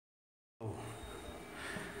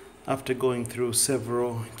After going through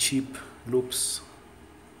several cheap loops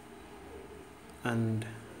and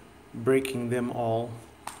breaking them all,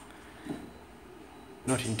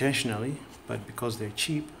 not intentionally, but because they're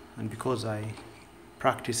cheap and because I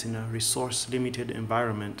practice in a resource limited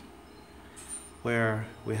environment where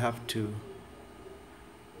we have to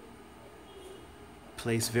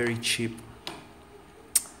place very cheap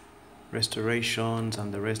restorations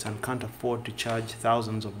and the rest, and can't afford to charge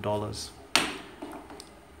thousands of dollars,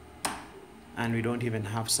 and we don't even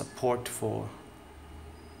have support for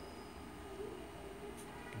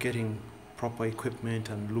getting proper equipment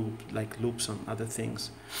and loops and other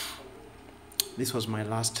things. This was my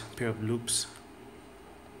last pair of loops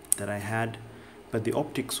that I had, but the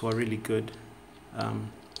optics were really good.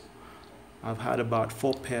 I've had about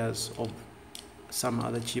 4 pairs of some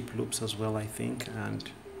other cheap loops as well, I think, and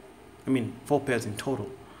I mean 4 pairs in total,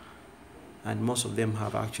 and most of them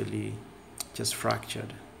have actually just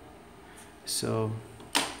fractured. So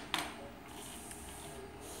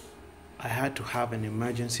I had to have an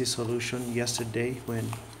emergency solution yesterday when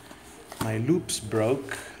my loops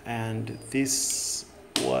broke, and this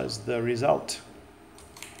was the result.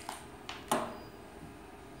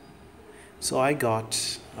 So I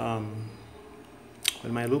got,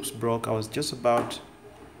 when my loops broke, I was just about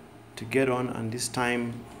to get on and this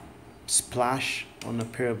time splash on a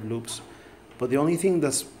pair of loops. But the only thing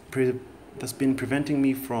that's been preventing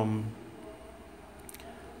me from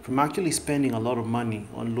actually spending a lot of money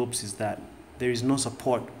on loops is that there is no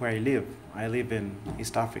support where I live. I live in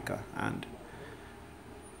East Africa,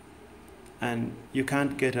 and you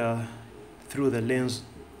can't get a through the lens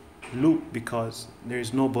loop because there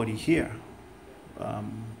is nobody here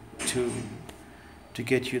to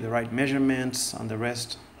get you the right measurements and the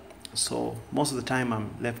rest. So most of the time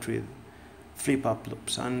I'm left with flip-up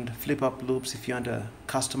loops, and flip-up loops, if you want a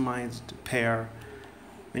customized pair,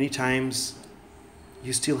 many times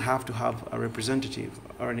you still have to have a representative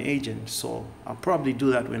or an agent. So I'll probably do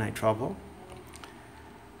that when I travel.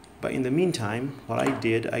 But in the meantime, what I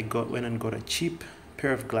did, I went and got a cheap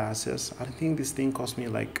pair of glasses. I think this thing cost me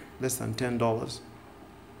like less than $10,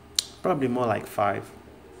 probably more like $5.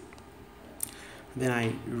 Then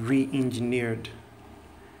I re-engineered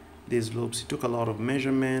these loops. It took a lot of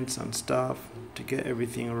measurements and stuff to get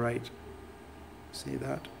everything right. See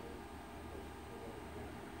that?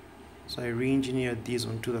 So I re-engineered these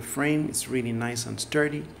onto the frame. It's really nice and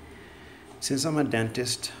sturdy. Since I'm a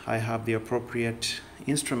dentist, I have the appropriate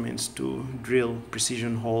instruments to drill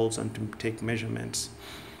precision holes and to take measurements.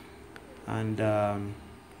 And I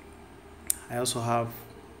also have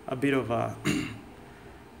a bit of a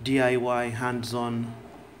DIY hands-on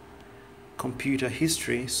computer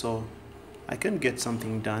history, so I can get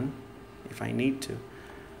something done if I need to.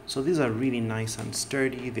 So these are really nice and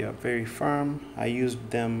sturdy. They are very firm. I used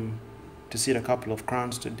them to seat a couple of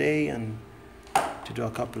crowns today and to do a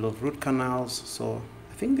couple of root canals. So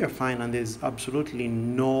I think they're fine, and there's absolutely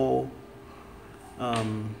no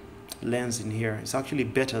lens in here. It's actually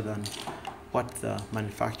better than what the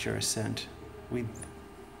manufacturer sent with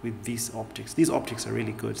these optics. These optics are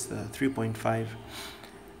really good. It's the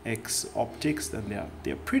 3.5x optics, and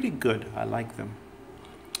they're pretty good. I like them.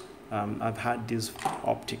 I've had these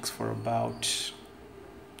optics for about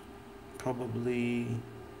probably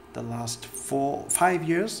the last 4-5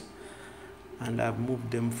 years, and I've moved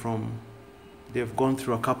them from, they've gone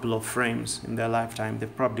through a couple of frames in their lifetime.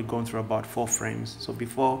 They've probably gone through about 4 frames. So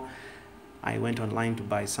before I went online to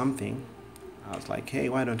buy something, I was like, hey,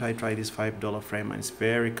 why don't I try this $5 frame? And it's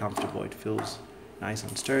very comfortable. It feels nice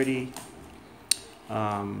and sturdy.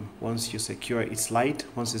 Once you secure it, it's light.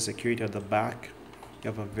 Once you secure it at the back, you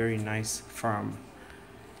have a very nice firm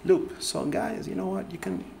loop. So guys, you know what, you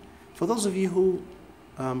can, for those of you who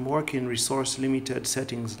work in resource limited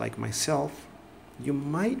settings like myself, you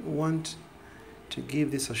might want to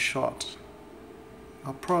give this a shot.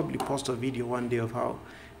 I'll probably post a video one day of how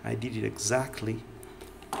I did it exactly,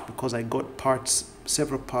 because I got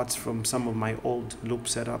several parts from some of my old loop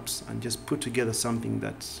setups and just put together something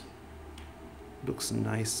that looks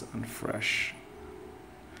nice and fresh.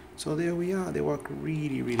 So there we are. They work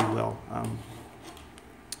really, really well.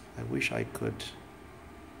 I wish I could.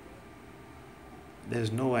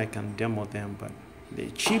 There's no way I can demo them, but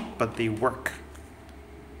they're cheap, but they work.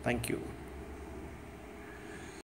 Thank you.